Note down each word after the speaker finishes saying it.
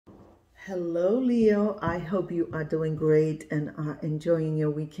Hello, Leo. I hope you are doing great and are enjoying your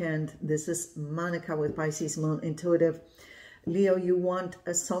weekend. This is Monica with Pisces Moon Intuitive. Leo, you want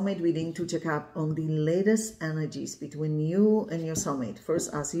a soulmate reading to check up on the latest energies between you and your soulmate.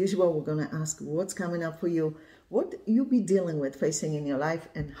 First, as usual, we're going to ask what's coming up for you, what you be dealing with, facing in your life,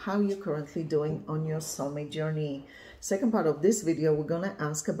 and how you're currently doing on your soulmate journey. Second part of this video, we're going to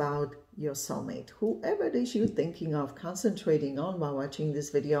ask about your soulmate. Whoever it is you're thinking of concentrating on while watching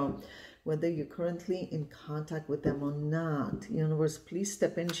this video, whether you're currently in contact with them or not. Universe, please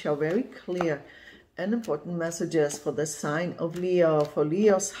step in, show very clear and important messages for the sign of Leo, for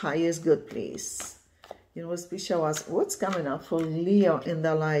Leo's highest good, please. Universe, please show us what's coming up for Leo in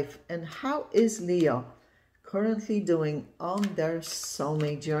their life, and how is Leo currently doing on their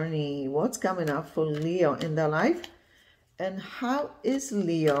soulmate journey. What's coming up for Leo in their life, and how is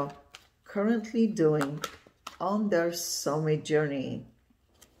Leo currently doing on their soulmate journey.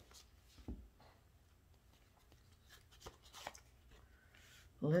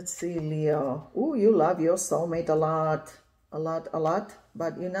 Let's see, Leo. Oh, you love your soulmate a lot,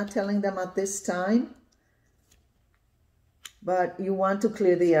 but you're not telling them at this time. But you want to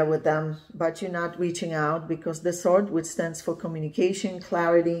clear the air with them, but you're not reaching out because the sword, which stands for communication,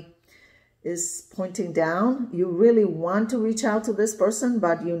 clarity, is pointing down. You really want to reach out to this person,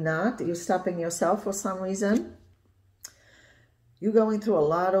 but you're not. You're stopping yourself for some reason. You're going through a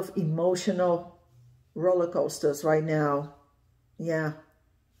lot of emotional roller coasters right now. Yeah.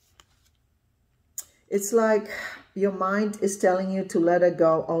 It's like your mind is telling you to let it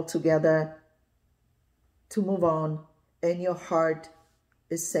go altogether, to move on, and your heart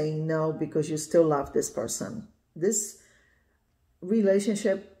is saying no because you still love this person. This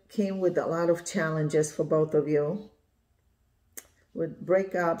relationship came with a lot of challenges for both of you, with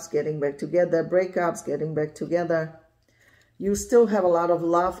breakups, getting back together, breakups, getting back together. You still have a lot of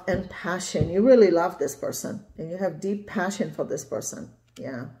love and passion. You really love this person, and you have deep passion for this person.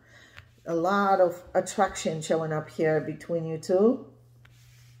 Yeah. A lot of attraction showing up here between you two.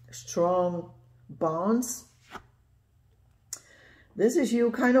 Strong bonds. This is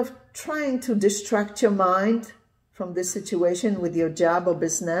you kind of trying to distract your mind from this situation with your job or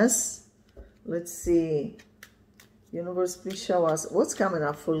business. Let's see. Universe, please show us what's coming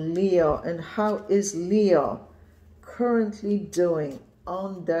up for Leo, and how is Leo currently doing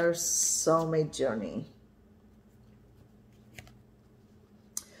on their soulmate journey.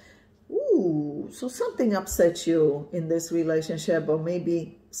 So something upsets you in this relationship, or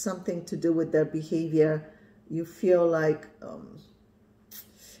maybe something to do with their behavior. You feel like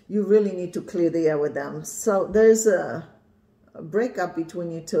you really need to clear the air with them. So there's a breakup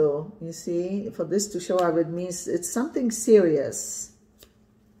between you two. You see, for this to show up, it means it's something serious.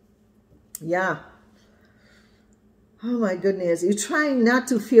 Yeah. Oh my goodness. You're trying not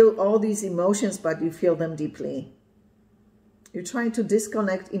to feel all these emotions, but you feel them deeply. You're trying to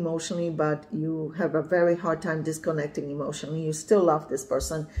disconnect emotionally, but you have a very hard time disconnecting emotionally. You still love this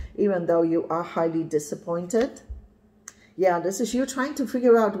person, even though you are highly disappointed. Yeah, this is you trying to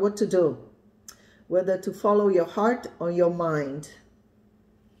figure out what to do, whether to follow your heart or your mind.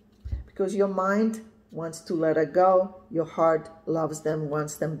 Because your mind wants to let it go. Your heart loves them,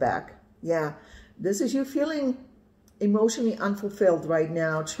 wants them back. Yeah, this is you feeling emotionally unfulfilled right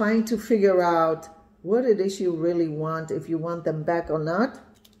now, trying to figure out what it is you really want, if you want them back or not.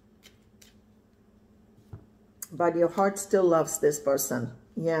 But your heart still loves this person.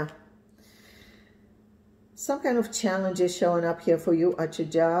 Yeah. Some kind of challenge is showing up here for you at your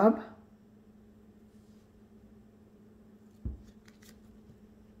job.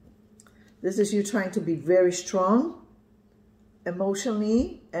 This is you trying to be very strong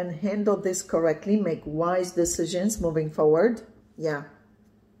emotionally and handle this correctly, make wise decisions moving forward. Yeah.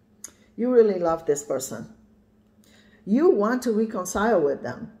 You really love this person. You want to reconcile with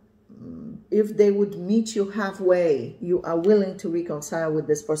them. If they would meet you halfway, you are willing to reconcile with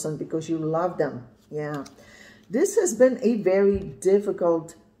this person because you love them. Yeah. This has been a very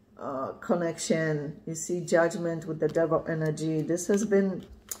difficult connection. You see judgment with the devil energy. This has been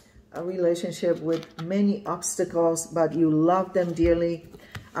a relationship with many obstacles, but you love them dearly.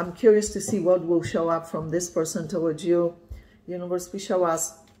 I'm curious to see what will show up from this person towards you. Universe, please show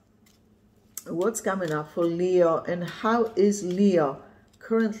us what's coming up for Leo, and how is Leo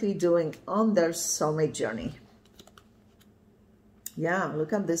currently doing on their soulmate journey. Yeah,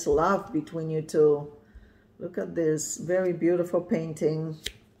 look at this love between you two. Look at this very beautiful painting.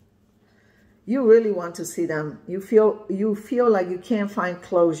 You really want to see them. You feel like you can't find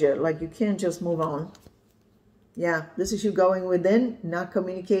closure, like you can't just move on. Yeah, this is you going within, not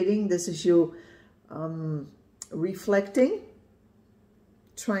communicating. This is you reflecting.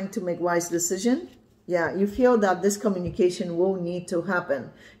 trying to make wise decision. Yeah, you feel that this communication will need to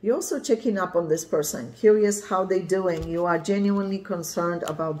happen. You're also checking up on this person, curious how they're doing. You are genuinely concerned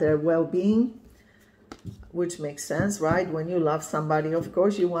about their well-being, which makes sense, right? When you love somebody, of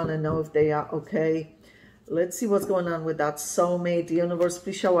course, you want to know if they are okay. Let's see what's going on with that soulmate. The universe,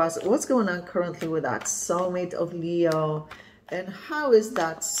 please show us what's going on currently with that soulmate of Leo. And how is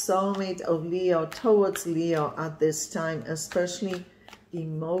that soulmate of Leo towards Leo at this time, especially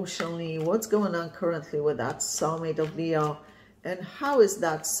emotionally? What's going on currently with that soulmate of Leo? And how is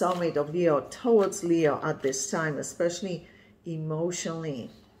that soulmate of Leo towards Leo at this time, especially emotionally?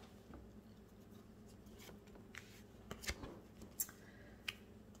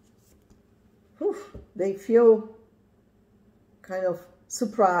 Whew, they feel kind of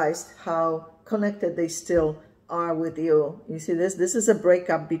surprised how connected they still are with you. You see this? This is a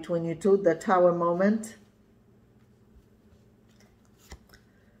breakup between you two, the Tower moment.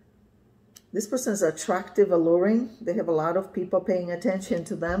 This person is attractive, alluring. They have a lot of people paying attention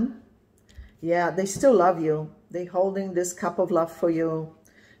to them. Yeah, they still love you. They're holding this cup of love for you.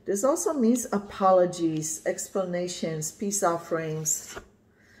 This also means apologies, explanations, peace offerings.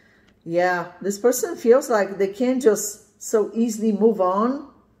 Yeah, this person feels like they can't just so easily move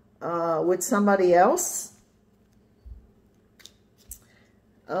on with somebody else.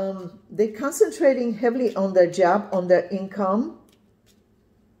 They're concentrating heavily on their job, on their income.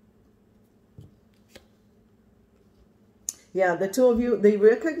 Yeah, the two of you, they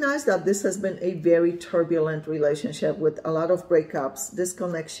recognize that this has been a very turbulent relationship with a lot of breakups,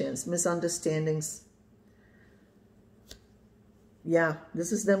 disconnections, misunderstandings. Yeah,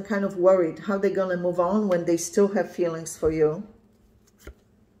 this is them kind of worried. How they're going to move on when they still have feelings for you.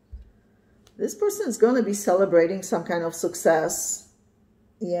 This person is going to be celebrating some kind of success.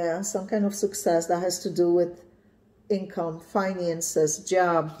 Yeah, some kind of success that has to do with income, finances,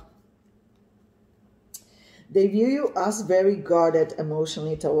 job. They view you as very guarded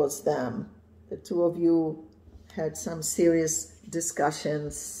emotionally towards them. The two of you had some serious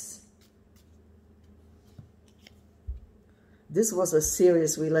discussions. This was a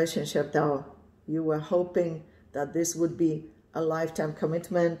serious relationship, though. You were hoping that this would be a lifetime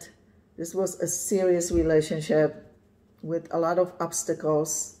commitment. This was a serious relationship with a lot of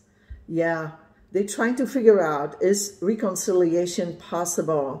obstacles. Yeah, they're trying to figure out, is reconciliation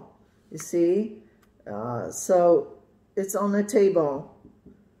possible? You see? So it's on the table.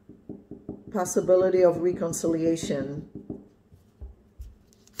 Possibility of reconciliation.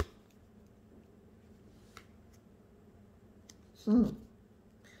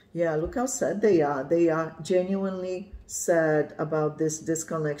 Yeah, look how sad they are. They are genuinely sad about this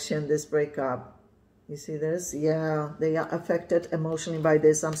disconnection, this breakup. You see this? Yeah, they are affected emotionally by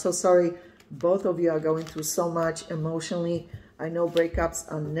this. I'm so sorry. Both of you are going through so much emotionally. I know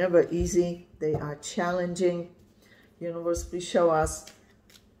breakups are never easy. They are challenging. Universe, please show us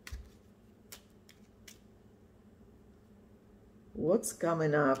what's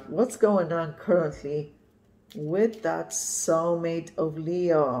coming up. What's going on currently with that soulmate of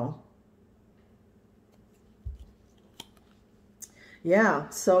Leo. Yeah,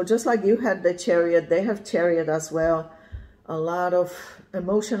 so just like you had the Chariot, they have Chariot as well. A lot of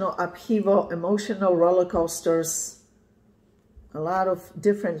emotional upheaval, emotional roller coasters, a lot of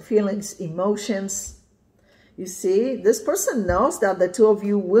different feelings, emotions. You see, this person knows that the two of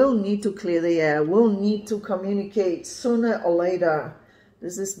you will need to clear the air, will need to communicate sooner or later.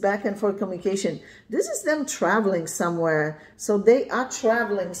 This is back and forth communication. This is them traveling somewhere. So they are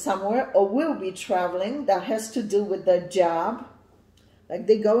traveling somewhere or will be traveling. That has to do with their job. Like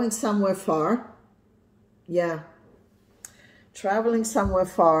they're going somewhere far. Yeah. Traveling somewhere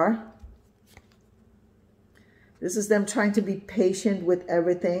far. This is them trying to be patient with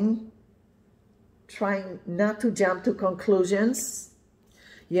everything. Trying not to jump to conclusions.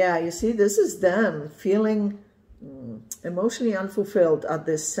 Yeah, you see, this is them feeling emotionally unfulfilled at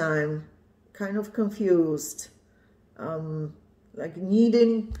this time. Kind of confused. Like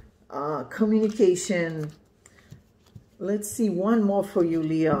needing communication. Let's see, one more for you,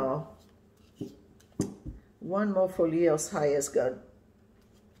 Leo. One more for Leo's highest good.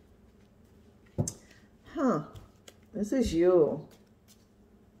 Huh. This is you.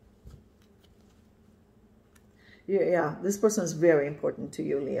 Yeah, this person is very important to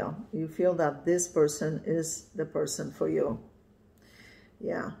you, Leo. You feel that this person is the person for you.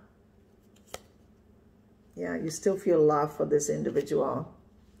 Yeah. Yeah, you still feel love for this individual.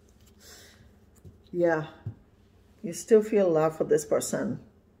 Yeah. You still feel love for this person.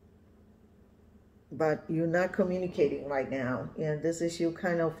 But you're not communicating right now. And this is you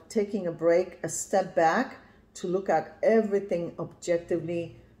kind of taking a break, a step back to look at everything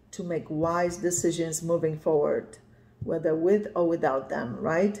objectively, to make wise decisions moving forward, whether with or without them,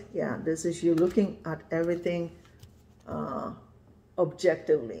 right? Yeah, this is you looking at everything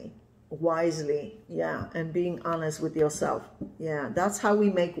objectively, wisely, yeah, and being honest with yourself. Yeah, that's how we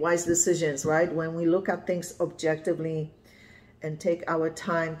make wise decisions, right? When we look at things objectively and take our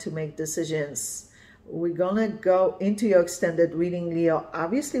time to make decisions. We're gonna go into your extended reading, Leo.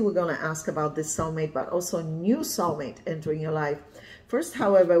 Obviously, we're gonna ask about this soulmate, but also new soulmate entering your life. First,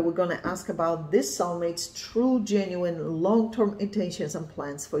 however, we're gonna ask about this soulmate's true, genuine, long-term intentions and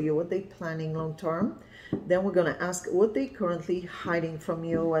plans for you. What they planning long-term? Then we're gonna ask what they currently hiding from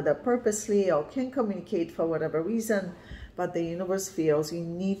you, whether purposely or can't communicate for whatever reason, but the universe feels you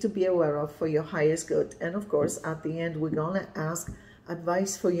need to be aware of for your highest good. And of course, at the end, we're gonna ask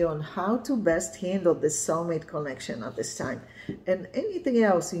advice for you on how to best handle this soulmate connection at this time, and anything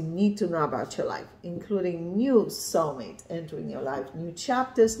else you need to know about your life, including new soulmate entering your life, new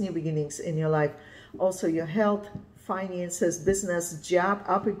chapters, new beginnings in your life, also your health, finances, business, job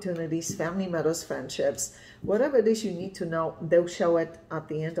opportunities, family matters, friendships, whatever it is you need to know, they'll show it at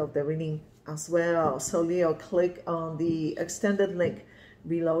the end of the reading as well. So Leo, click on the extended link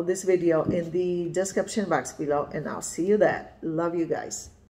below this video in the description box below, and I'll see you there. Love you guys.